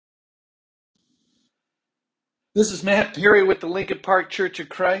This is Matt Perry with the Lincoln Park Church of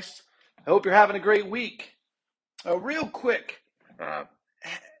Christ. I hope you're having a great week. Real quick, uh,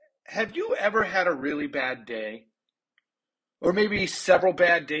 have you ever had a really bad day? Or maybe several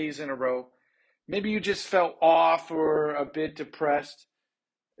bad days in a row? Maybe you just felt off or a bit depressed.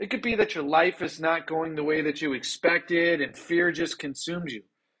 It could be that your life is not going the way that you expected and fear just consumes you.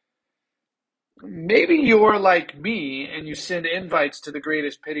 Maybe you're like me and you send invites to the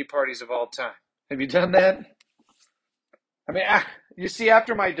greatest pity parties of all time. Have you done that? I mean, you see,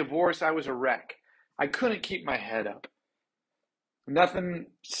 after my divorce, I was a wreck. I couldn't keep my head up. Nothing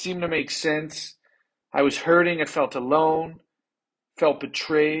seemed to make sense. I was hurting. I felt alone, felt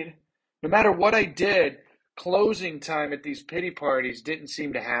betrayed. No matter what I did, closing time at these pity parties didn't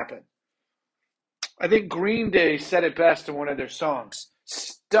seem to happen. I think Green Day said it best in one of their songs.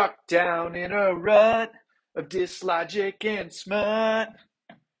 Stuck down in a rut of dislogic and smut.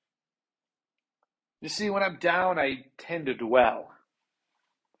 You see, when I'm down, I tend to dwell.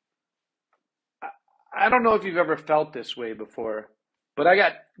 I don't know if you've ever felt this way before, but I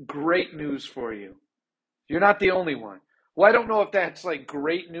got great news for you. You're not the only one. Well, I don't know if that's like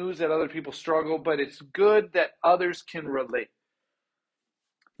great news that other people struggle, but it's good that others can relate.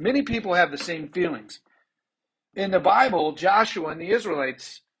 Many people have the same feelings. In the Bible, Joshua and the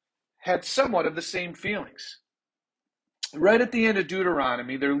Israelites had somewhat of the same feelings. Right at the end of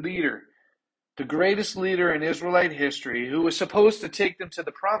Deuteronomy, their leader, the greatest leader in Israelite history, who was supposed to take them to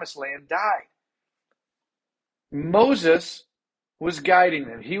the promised land, died. Moses was guiding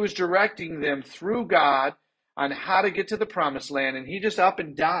them. He was directing them through God on how to get to the promised land, and he just up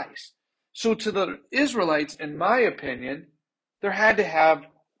and dies. So to the Israelites, in my opinion, there had to have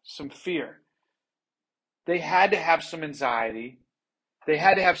some fear. They had to have some anxiety. They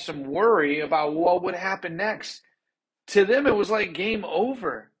had to have some worry about what would happen next. To them, it was like game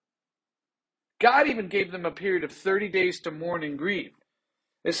over. God even gave them a period of 30 days to mourn and grieve.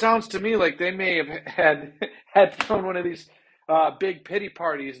 It sounds to me like they may have had thrown one of these big pity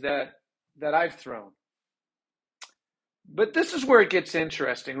parties that I've thrown. But this is where it gets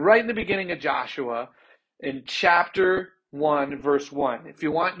interesting. Right in the beginning of Joshua, in chapter 1, verse 1. If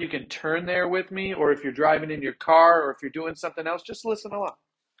you want, you can turn there with me, or if you're driving in your car, or if you're doing something else, just listen along.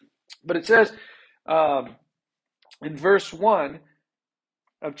 But it says in verse 1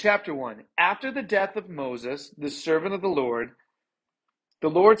 of chapter 1, after the death of Moses, the servant of the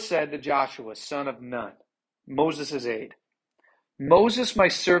Lord said to Joshua, son of Nun, Moses' aide, Moses, my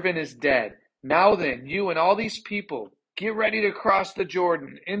servant, is dead. Now then, you and all these people, get ready to cross the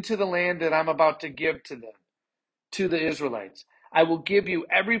Jordan into the land that I'm about to give to them, to the Israelites. I will give you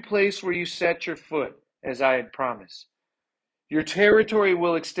every place where you set your foot, as I had promised. Your territory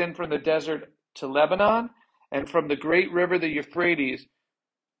will extend from the desert to Lebanon, and from the great river, the Euphrates,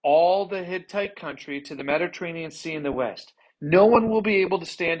 all the Hittite country to the Mediterranean Sea in the west. No one will be able to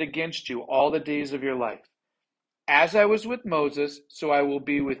stand against you all the days of your life. As I was with Moses, so I will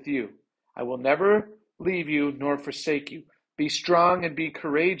be with you. I will never leave you nor forsake you. Be strong and be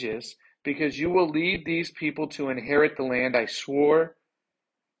courageous, because you will lead these people to inherit the land I swore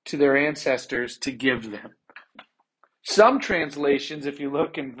to their ancestors to give them. Some translations, if you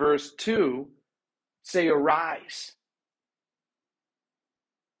look in verse 2, say arise.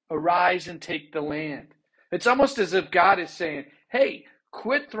 Arise and take the land. It's almost as if God is saying, hey,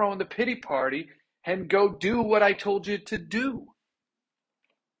 quit throwing the pity party and go do what I told you to do.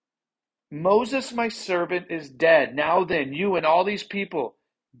 Moses, my servant, is dead. Now then, you and all these people,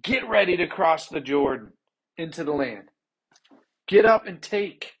 get ready to cross the Jordan into the land. Get up and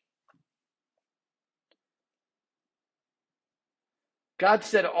take. God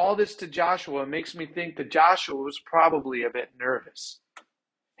said all this to Joshua. It makes me think that Joshua was probably a bit nervous.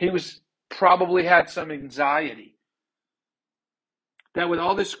 He was probably had some anxiety. That with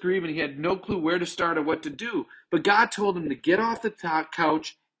all this grieving, he had no clue where to start or what to do. But God told him to get off the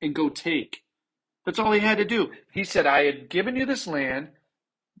couch and go take. That's all he had to do. He said, I had given you this land.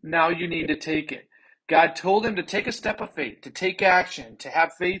 Now you need to take it. God told him to take a step of faith, to take action, to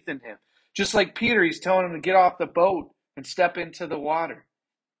have faith in him. Just like Peter, he's telling him to get off the boat and step into the water.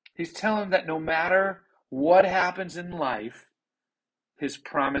 He's telling him that no matter what happens in life, his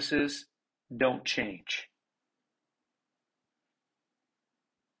promises don't change.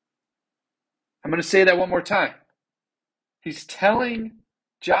 I'm going to say that one more time. He's telling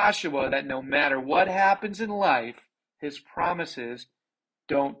Joshua that no matter what happens in life, his promises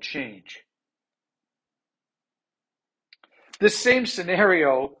don't change. This same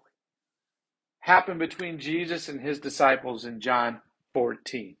scenario happened between Jesus and his disciples in John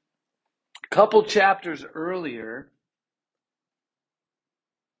 14. A couple chapters earlier,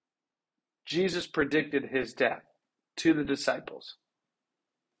 Jesus predicted his death to the disciples.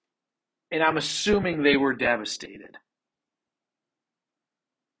 And I'm assuming they were devastated.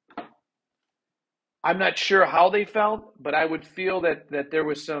 I'm not sure how they felt, but I would feel that there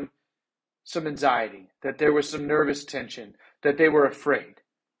was some anxiety, that there was some nervous tension, that they were afraid.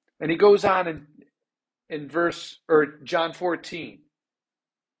 And he goes on in John 14,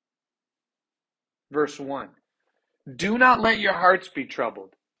 verse 1. Do not let your hearts be troubled.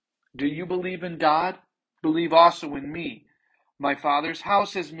 Do you believe in God? Believe also in me. My Father's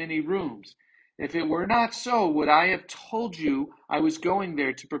house has many rooms. If it were not so, would I have told you I was going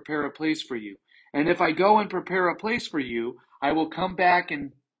there to prepare a place for you? And if I go and prepare a place for you, I will come back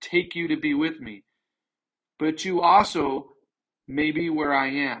and take you to be with me. But you also may be where I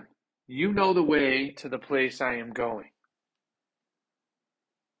am. You know the way to the place I am going.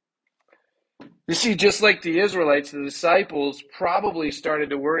 You see, just like the Israelites, the disciples probably started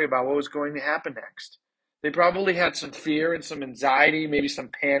to worry about what was going to happen next. They probably had some fear and some anxiety, maybe some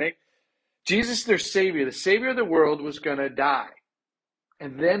panic. Jesus, their Savior, the Savior of the world, was going to die.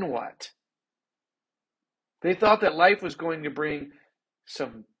 And then what? They thought that life was going to bring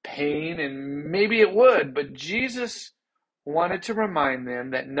some pain, and maybe it would, but Jesus wanted to remind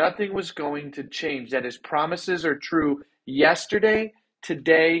them that nothing was going to change, that his promises are true yesterday,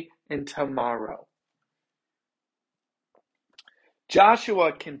 today, and tomorrow.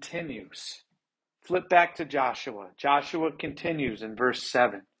 Joshua continues. Flip back to Joshua. Joshua continues in verse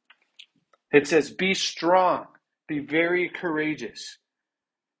 7. It says, be strong, be very courageous.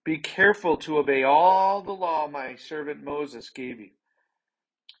 Be careful to obey all the law my servant Moses gave you.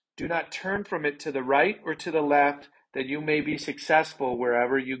 Do not turn from it to the right or to the left, that you may be successful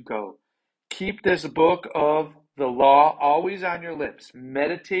wherever you go. Keep this book of the law always on your lips.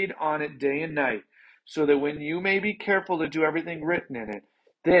 Meditate on it day and night, so that when you may be careful to do everything written in it,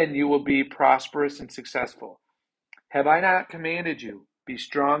 then you will be prosperous and successful. Have I not commanded you? Be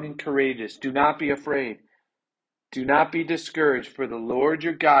strong and courageous. Do not be afraid. Do not be discouraged, for the Lord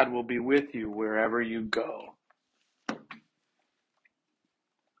your God will be with you wherever you go.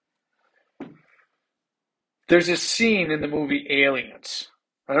 There's a scene in the movie Aliens.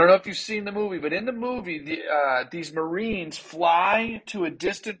 I don't know if you've seen the movie, but in the movie, these Marines fly to a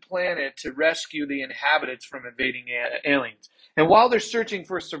distant planet to rescue the inhabitants from invading aliens. And while they're searching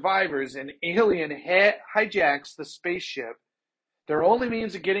for survivors, an alien hijacks the spaceship, their only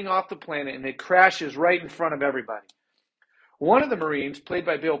means of getting off the planet, and it crashes right in front of everybody. One of the Marines, played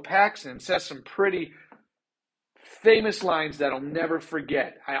by Bill Paxton, says some pretty famous lines that I'll never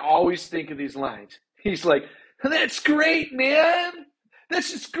forget. I always think of these lines. He's like, that's great, man.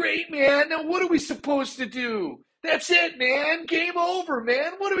 That's just great, man. Now what are we supposed to do? That's it, man. Game over,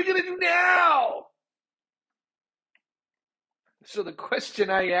 man. What are we going to do now? So the question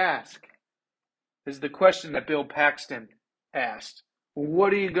I ask is the question that Bill Paxton asked.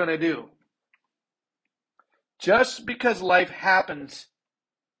 What are you going to do? Just because life happens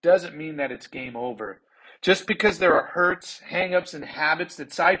doesn't mean that it's game over. Just because there are hurts, hang-ups, and habits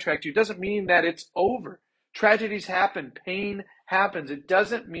that sidetrack you doesn't mean that it's over. Tragedies happen. Pain happens. It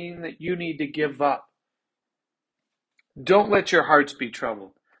doesn't mean that you need to give up. Don't let your hearts be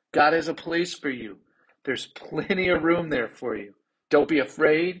troubled. God has a place for you. There's plenty of room there for you. Don't be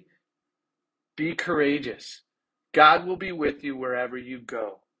afraid. Be courageous. God will be with you wherever you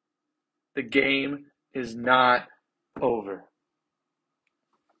go. The game is not over.